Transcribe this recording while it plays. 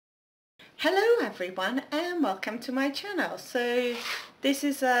Hello everyone and welcome to my channel. So this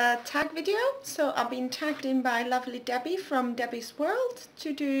is a tag video, so I've been tagged in by lovely Debbie from Debbie's World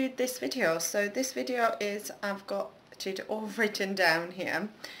to do this video. So this video is, I've got it all written down here.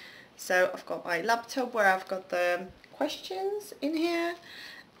 So I've got my laptop where I've got the questions in here,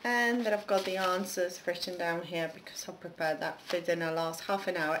 and then I've got the answers written down here because I prepared that within the last half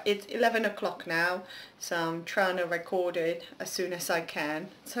an hour. It's 11 o'clock now, so I'm trying to record it as soon as I can,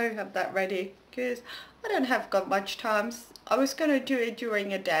 so I have that ready because I don't have got much time. I was going to do it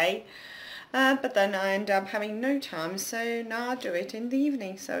during a day, but then I end up having no time, so now I do it in the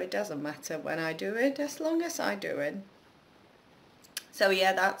evening, so it doesn't matter when I do it as long as I do it. So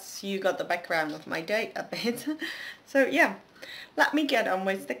yeah, that's, you got the background of my day a bit. So yeah, let me get on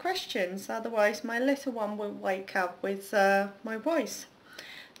with the questions, otherwise my little one will wake up with my voice.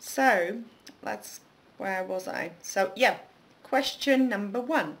 So where was I? So yeah, question number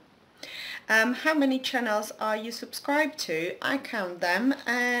 1. How many channels are you subscribed to? I count them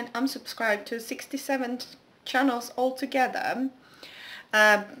and I'm subscribed to 67 channels altogether,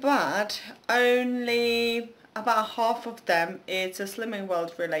 but only about half of them is a Slimming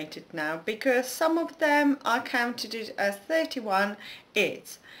World related now, because some of them I counted it as 31. They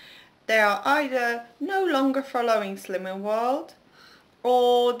are either no longer following Slimming World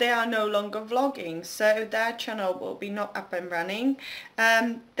or they are no longer vlogging, so their channel will be not up and running.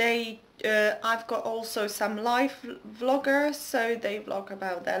 I've got also some live vloggers, so they vlog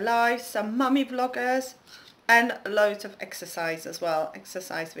about their lives, some mummy vloggers, and loads of exercise as well,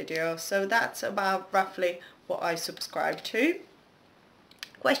 exercise videos. So that's about roughly what I subscribe to.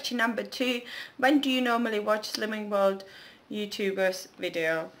 Question number 2, when do you normally watch Slimming World YouTubers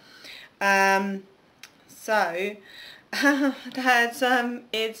video? So that's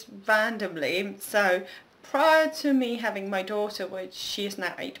it's randomly. So prior to me having my daughter, which she is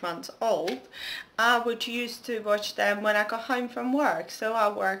now 8 months old, I would used to watch them when I got home from work. So I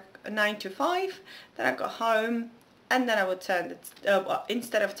work 9 to 5, then I got home, and then I would turn the,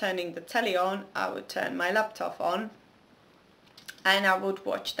 instead of turning the telly on, I would turn my laptop on and I would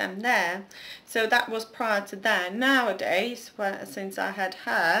watch them there. So that was prior to that. Nowadays, since I had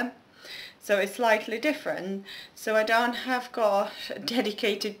her, so it's slightly different. So I don't have got a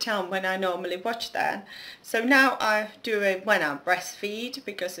dedicated time when I normally watch that. So now I do it when I breastfeed,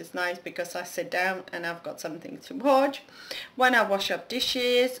 because it's nice, because I sit down and I've got something to watch. When I wash up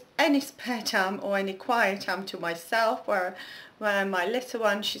dishes, any spare time or any quiet time to myself, where my little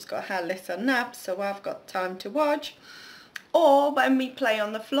one, she's got her little nap, so I've got time to watch. Or when we play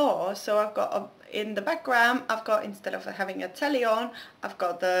on the floor, so I've got in the background, I've got, instead of having a telly on, I've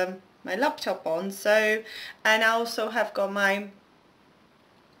got my laptop on. So, and I also have got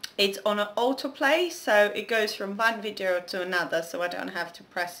it's on an autoplay, so it goes from one video to another, so I don't have to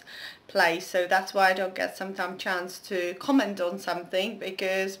press play. So that's why I don't get sometimes chance to comment on something,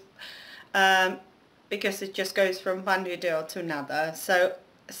 because it just goes from one video to another. So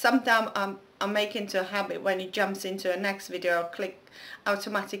sometimes I'm making it a habit, when it jumps into a next video,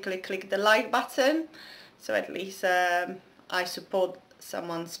 automatically click the like button, so at least I support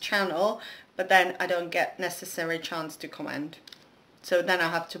someone's channel, but then I don't get necessary chance to comment. So then I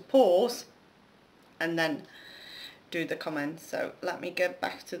have to pause and then do the comments. So let me get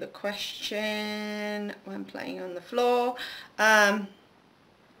back to the question. When playing on the floor,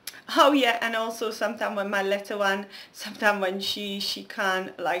 oh yeah, and also sometimes when my little one, sometimes when she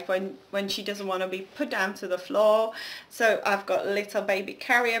can't, like when she doesn't want to be put down to the floor, so I've got a little baby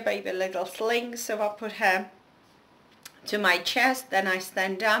carrier, little sling, so I put her to my chest, then I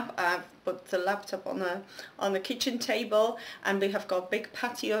stand up, I've put the laptop on the kitchen table, and we have got a big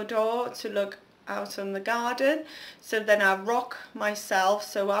patio door to look out on the garden. So then I rock myself,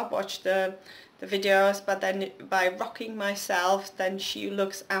 so I watch the videos, but then by rocking myself, then she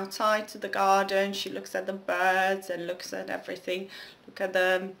looks outside to the garden, she looks at the birds and looks at everything, look at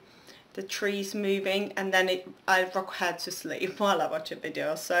the trees moving, and then I rock her to sleep while I watch a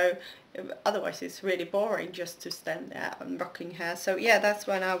video. So otherwise it's really boring just to stand there and rocking her. So yeah, that's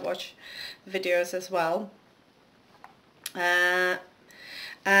when I watch videos as well.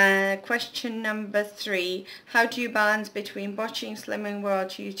 Question number 3, how do you balance between watching Slimming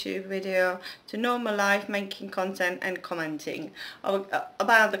World YouTube video to normal life, making content and commenting?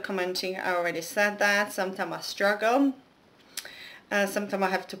 About the commenting, I already said that. Sometimes I struggle. Sometimes I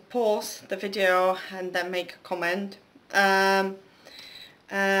have to pause the video and then make a comment. Well,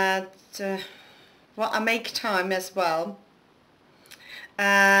 I make time as well.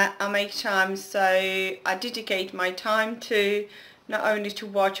 I make time, so I dedicate my time to not only to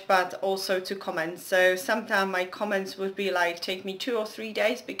watch but also to comment. So sometimes my comments would be like take me 2 or 3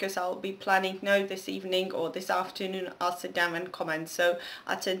 days, because I'll be planning, no, this evening or this afternoon I'll sit down and comment. So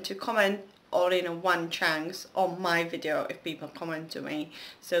I tend to comment all in one chunks on my video if people comment to me,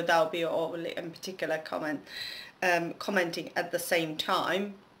 so that'll be all in particular commenting at the same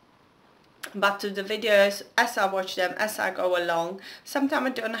time. But to the videos, as I watch them, as I go along, sometimes I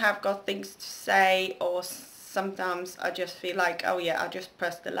don't have got things to say, or sometimes I just feel like, oh yeah, I just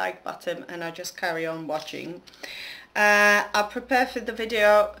press the like button and I just carry on watching. I prepare for the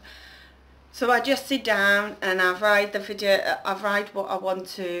video, so I just sit down and I write the video. I write what I want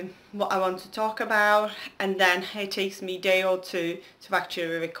to talk about, and then it takes me a day or two to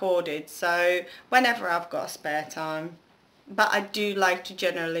actually record it. So whenever I've got spare time. But I do like to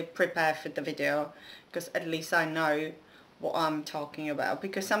generally prepare for the video, because at least I know what I'm talking about.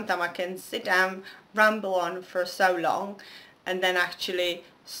 Because sometimes I can sit down, ramble on for so long, and then actually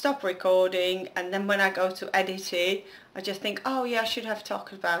stop recording, and then when I go to edit it, I just think, oh yeah, I should have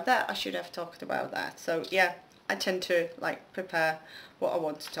talked about that, I should have talked about that. So yeah, I tend to like prepare what I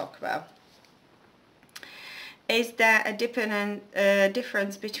want to talk about. Is there a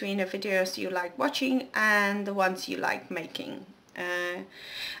difference between the videos you like watching and the ones you like making?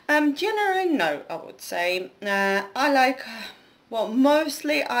 Generally no, I would say. I like, well,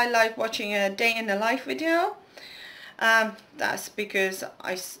 mostly I like watching a day in the life video. That's because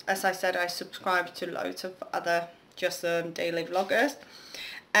as I said, I subscribe to loads of other just daily vloggers.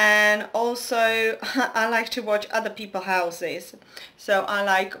 And also I like to watch other people's houses, so I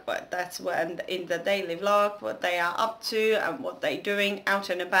like that's when in the daily vlog what they are up to and what they're doing out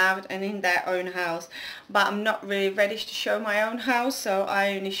and about and in their own house. But I'm not really ready to show my own house, so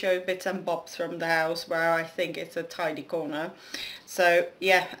I only show bits and bobs from the house where I think it's a tidy corner. So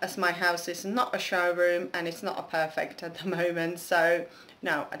yeah, as my house is not a showroom and it's not a perfect at the moment, so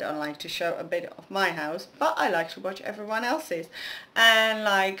no, I don't like to show a bit of my house, but I like to watch everyone else's. And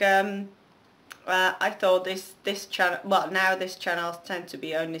like I thought this channel, well, now this channel tends to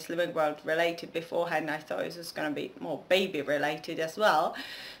be only Living World related. Beforehand I thought it was going to be more baby related as well,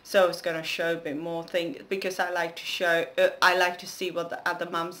 so it's going to show a bit more things, because I like to show I like to see what the other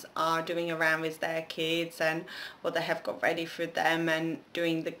mums are doing around with their kids and what they have got ready for them and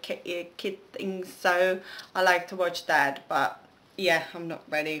doing the kid things. So I like to watch that. But yeah, I'm not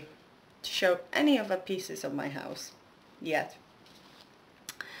ready to show any other pieces of my house yet.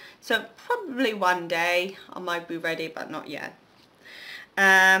 So probably one day I might be ready, but not yet.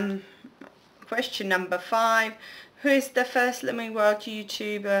 Question number 5. Who is the first Living World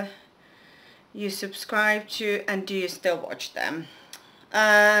YouTuber you subscribe to, and do you still watch them?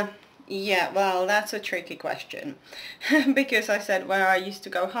 Yeah, well, that's a tricky question because I said where I used to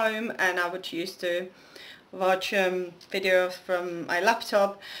go home and I would used to watch videos from my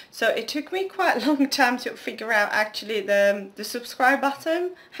laptop, so it took me quite a long time to figure out actually the subscribe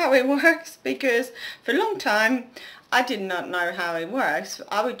button, how it works, because for a long time I did not know how it works.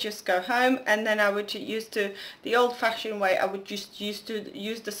 I would just go home and then I would use the old-fashioned way. I would just use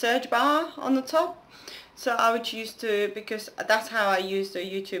the search bar on the top. So I would use to, because that's how I used the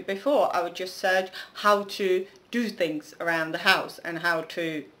YouTube before, I would just search how to do things around the house and how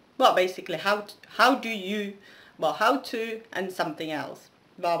to, well, basically how to and something else,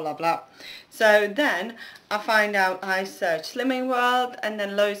 blah blah blah. So then I find out, I search Slimming World and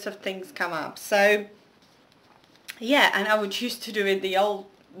then loads of things come up. So yeah, and I would used to do it the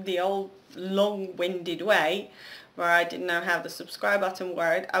old long-winded way, where I didn't know how the subscribe button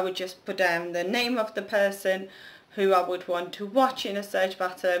worked. I would just put down the name of the person who I would want to watch in a search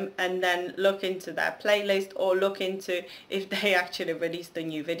button, and then look into their playlist or look into if they actually released a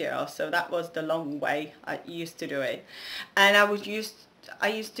new video. So that was the long way I used to do it. And I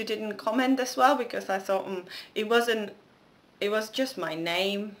used to didn't comment as well, because I thought it was just my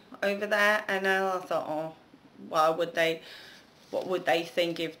name over there, and I thought, oh, what would they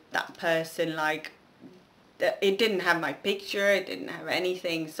think if that person, like, it didn't have my picture, it didn't have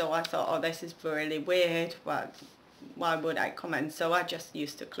anything. So I thought, oh, this is really weird, why would I comment? So I just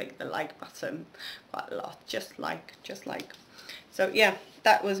used to click the like button quite a lot, just like. So yeah,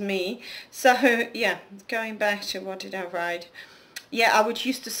 that was me. So yeah, going back to what did I write? Yeah, I would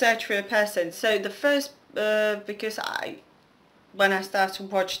used to search for a person. So the first because when I started to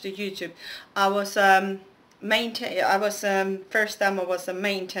watch the YouTube, I was first time I was a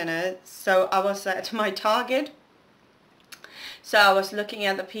maintainer, so I was at my target. So I was looking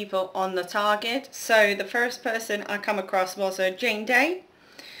at the people on the target. So the first person I come across was Jane Day.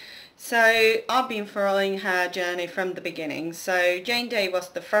 So I've been following her journey from the beginning. So Jane Day was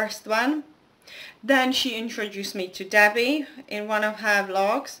the first one. Then she introduced me to Debbie in one of her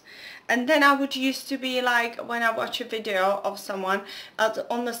vlogs. And then I would used to be like, when I watch a video of someone,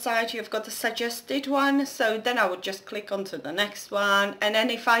 on the side you've got the suggested one, so then I would just click onto the next one. And then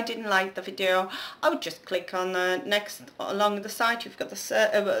if I didn't like the video, I would just click on the next. Along the side you've got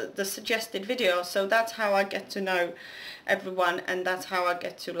the suggested video. So that's how I get to know everyone, and that's how I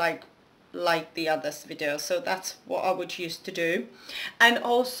get to like the others videos. So that's what I would used to do. And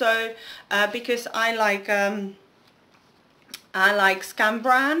also because I like Scam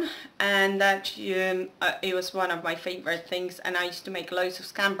Bran, and that it was one of my favorite things, and I used to make loads of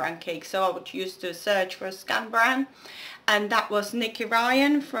Scam Bran cakes, so I would use to search for Scam Bran, and that was Nikki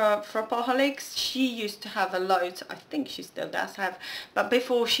Ryan from fopperholic. She used to have a load, I think she still does have, but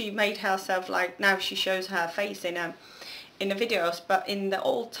before she made herself, like now she shows her face in the videos, but in the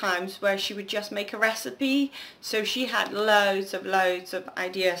old times where she would just make a recipe, so she had loads of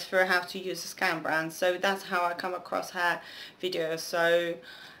ideas for how to use a Scam Bran. So that's how I come across her videos. So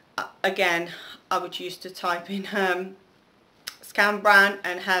again, I would used to type in Scam Bran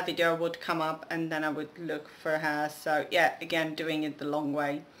and her video would come up, and then I would look for her. So yeah, again, doing it the long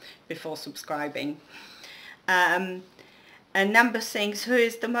way before subscribing. And number 6, who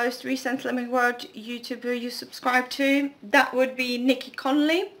is the most recent Slimming World YouTuber you subscribe to? That would be Nikki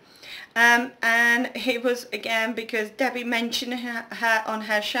Connolly. And it was again because Debbie mentioned her on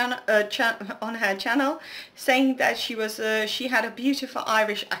her channel, saying that she had a beautiful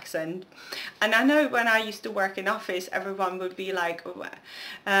Irish accent. And I know when I used to work in office, everyone would be like,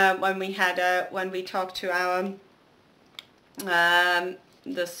 when we talked to our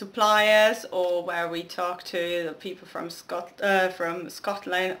the suppliers, or where we talk to the people from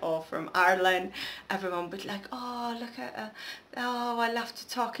Scotland or from Ireland, everyone would like, oh, look at oh, I love to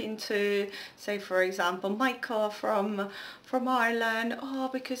talk into, say for example, Michael from Ireland, oh,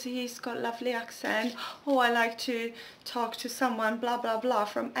 because he's got a lovely accent. Oh, I like to talk to someone blah blah blah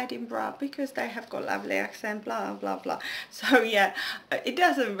from Edinburgh because they have got lovely accent, blah blah blah. So yeah, it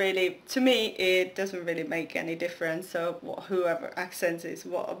doesn't really, to me it doesn't really make any difference, so whoever accent is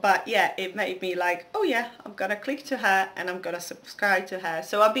what, but yeah, it made me like, oh yeah, I'm gonna click to her and I'm gonna subscribe to her.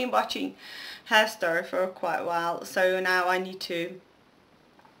 So I've been watching her story for quite a while, so now I need to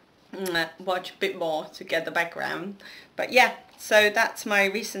watch a bit more to get the background. But yeah, so that's my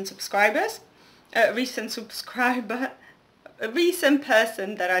recent subscribers, a recent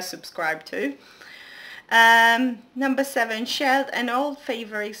person that I subscribed to. Number 7, shared an old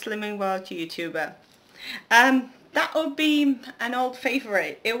favorite Slimming World YouTuber. That would be an old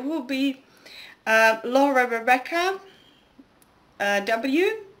favorite. It will be Laura Rebecca W.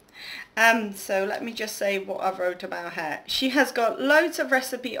 So let me just say what I wrote about her. She has got loads of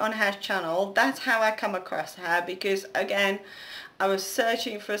recipe on her channel. That's how I come across her, because again, I was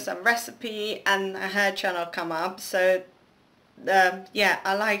searching for some recipe and her channel come up. So yeah,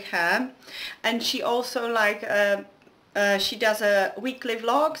 I like her. And she also like she does weekly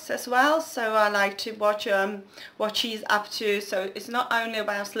vlogs as well, so I like to watch what she's up to. So it's not only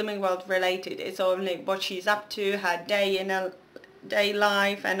about Slimming World related, it's only what she's up to, her day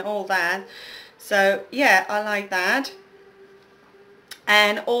life and all that. So yeah, I like that.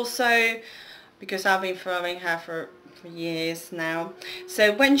 And also because I've been following her for years now,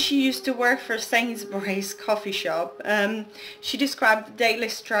 so when she used to work for Sainsbury's coffee shop, she described the daily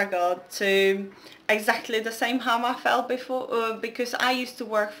struggle to exactly the same how I felt before, because I used to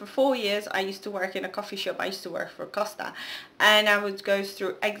work for 4 years, I used to work in a coffee shop, I used to work for Costa, and I would go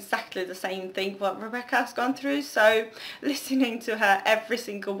through exactly the same thing what Rebecca's gone through. So listening to her every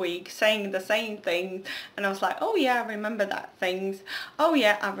single week saying the same thing, and I was like, oh yeah, I remember that things, oh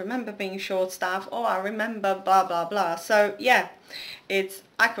yeah, I remember being short staffed, oh I remember blah blah blah. So yeah,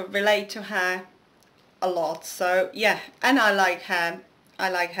 I could relate to her a lot. So yeah, and I like her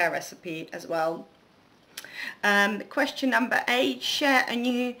recipe as well. Question number 8, share a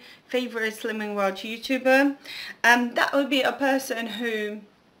new favorite Slimming World YouTuber. That would be a person who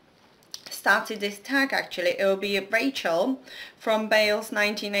started this tag actually. It will be Rachel from Bales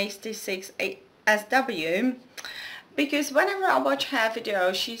 1986 SW, because whenever I watch her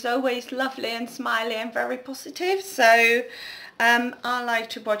videos, she's always lovely and smiley and very positive. So I like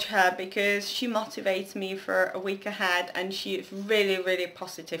to watch her because she motivates me for a week ahead, and she's really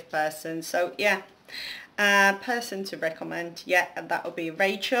positive person. So yeah, person to recommend, yeah, that would be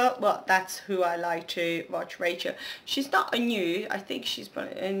Rachel. Well, that's who I like to watch, Rachel. She's not a new, I think she's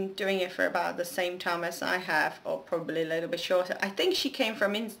been doing it for about the same time as I have, or probably a little bit shorter. I think she came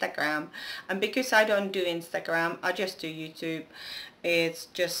from Instagram, and because I don't do Instagram, I just do YouTube. It's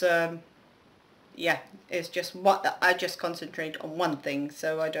just yeah, it's just what I just concentrate on one thing,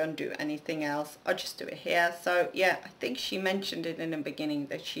 so I don't do anything else. I just do it here. So yeah, I think she mentioned it in the beginning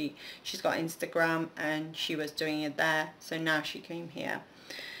that she's got Instagram and she was doing it there, so now she came here.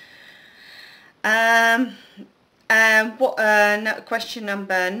 Question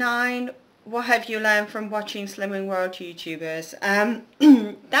number 9. What have you learned from watching Slimming World YouTubers?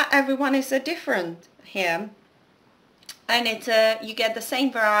 That everyone is different here, and it's you get the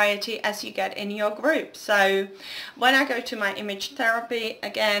same variety as you get in your group. So when I go to my image therapy,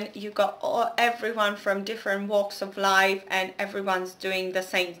 again, you got everyone from different walks of life, and everyone's doing the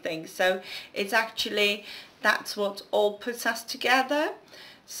same thing. So it's actually, that's what all puts us together.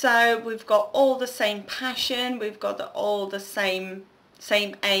 So we've got all the same passion, we've got all the same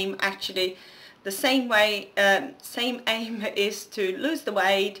aim. Actually, the same aim is to lose the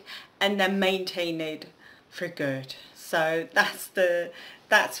weight and then maintain it for good. So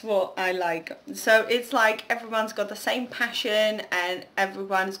that's what I like. So it's like everyone's got the same passion and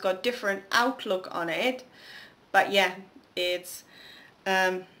everyone's got different outlook on it. But yeah, it's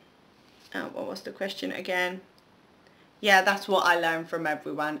what was the question again? Yeah, that's what I learned from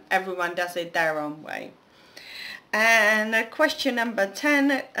everyone. Everyone does it their own way. And question number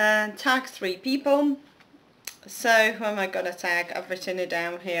 10, tag 3 people. So who am I gonna tag? I've written it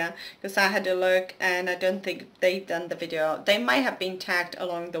down here because I had a look and I don't think they've done the video. They might have been tagged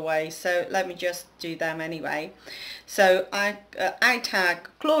along the way, so let me just do them anyway. So I tag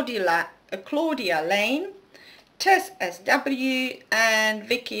Claudia Lane, Tess SW, and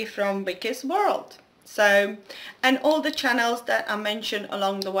Vicky from Vicky's World. So, and all the channels that I mentioned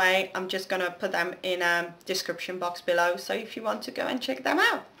along the way, I'm just gonna put them in a description box below, so if you want to go and check them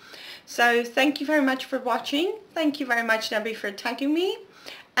out. So thank you very much for watching. Thank you very much, Debbie, for tagging me,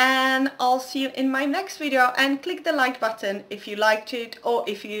 and I'll see you in my next video. And click the like button if you liked it, or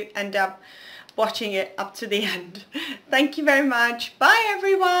if you end up watching it up to the end. Thank you very much. Bye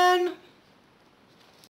everyone.